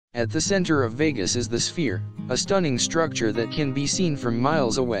At the center of Vegas is the Sphere, a stunning structure that can be seen from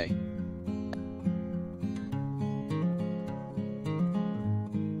miles away.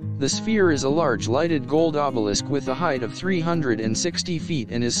 The Sphere is a large lighted gold obelisk with a height of 360 feet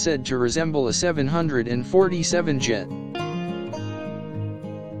and is said to resemble a 747 jet.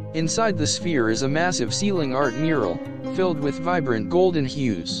 Inside the Sphere is a massive ceiling art mural, filled with vibrant golden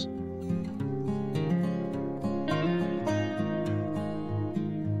hues.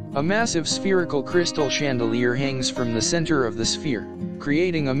 A massive spherical crystal chandelier hangs from the center of the Sphere,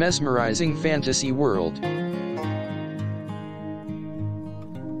 creating a mesmerizing fantasy world.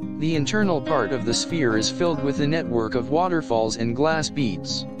 The internal part of the Sphere is filled with a network of waterfalls and glass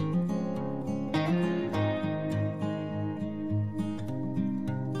beads.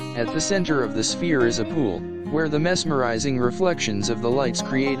 At the center of the Sphere is a pool, where the mesmerizing reflections of the lights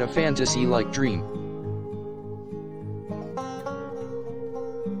create a fantasy-like dream.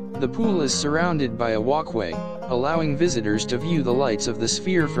 The pool is surrounded by a walkway, allowing visitors to view the lights of the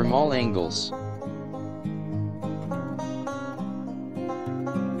Sphere from all angles.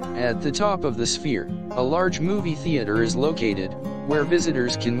 At the top of the Sphere, a large movie theater is located, where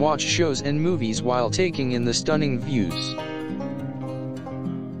visitors can watch shows and movies while taking in the stunning views.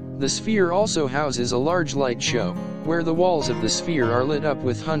 The Sphere also houses a large light show, where the walls of the Sphere are lit up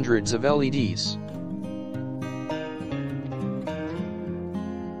with hundreds of LEDs.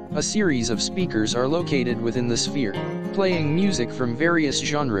 A series of speakers are located within the Sphere, playing music from various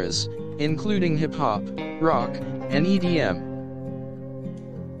genres, including hip-hop, rock, and EDM.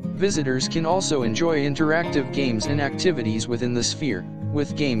 Visitors can also enjoy interactive games and activities within the Sphere,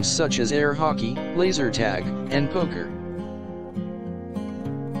 with games such as air hockey, laser tag, and poker.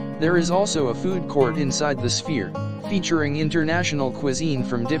 There is also a food court inside the Sphere, featuring international cuisine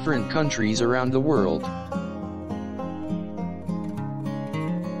from different countries around the world.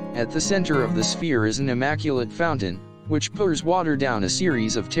 At the center of the Sphere is an immaculate fountain, which pours water down a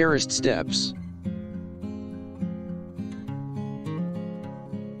series of terraced steps.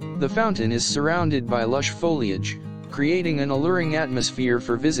 The fountain is surrounded by lush foliage, creating an alluring atmosphere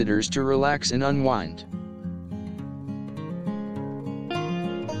for visitors to relax and unwind.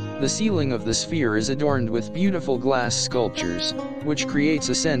 The ceiling of the Sphere is adorned with beautiful glass sculptures, which creates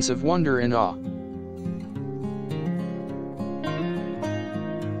a sense of wonder and awe.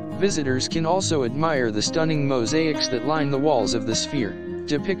 Visitors can also admire the stunning mosaics that line the walls of the Sphere,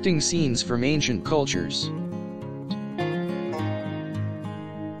 depicting scenes from ancient cultures.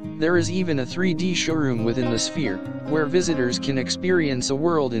 There is even a 3D showroom within the Sphere, where visitors can experience a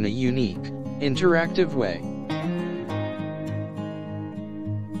world in a unique, interactive way.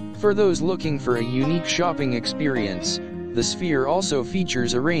 For those looking for a unique shopping experience, the Sphere also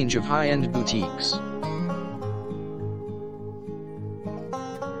features a range of high-end boutiques.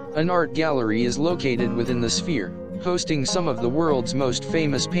 An art gallery is located within the Sphere, hosting some of the world's most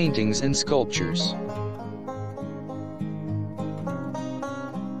famous paintings and sculptures.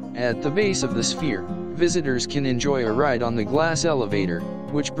 At the base of the Sphere, visitors can enjoy a ride on the glass elevator,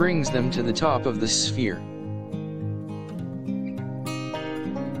 which brings them to the top of the Sphere.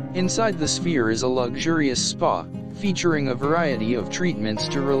 Inside the Sphere is a luxurious spa, featuring a variety of treatments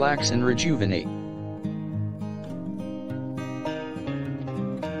to relax and rejuvenate.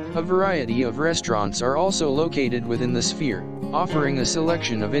 A variety of restaurants are also located within the Sphere, offering a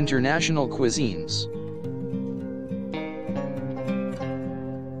selection of international cuisines.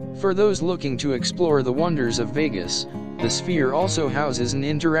 For those looking to explore the wonders of Vegas, the Sphere also houses an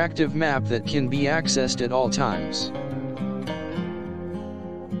interactive map that can be accessed at all times.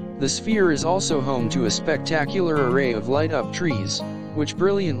 The Sphere is also home to a spectacular array of light-up trees, which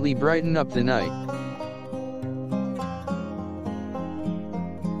brilliantly brighten up the night.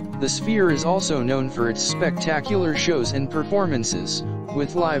 The Sphere is also known for its spectacular shows and performances,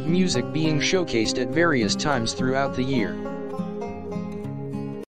 with live music being showcased at various times throughout the year.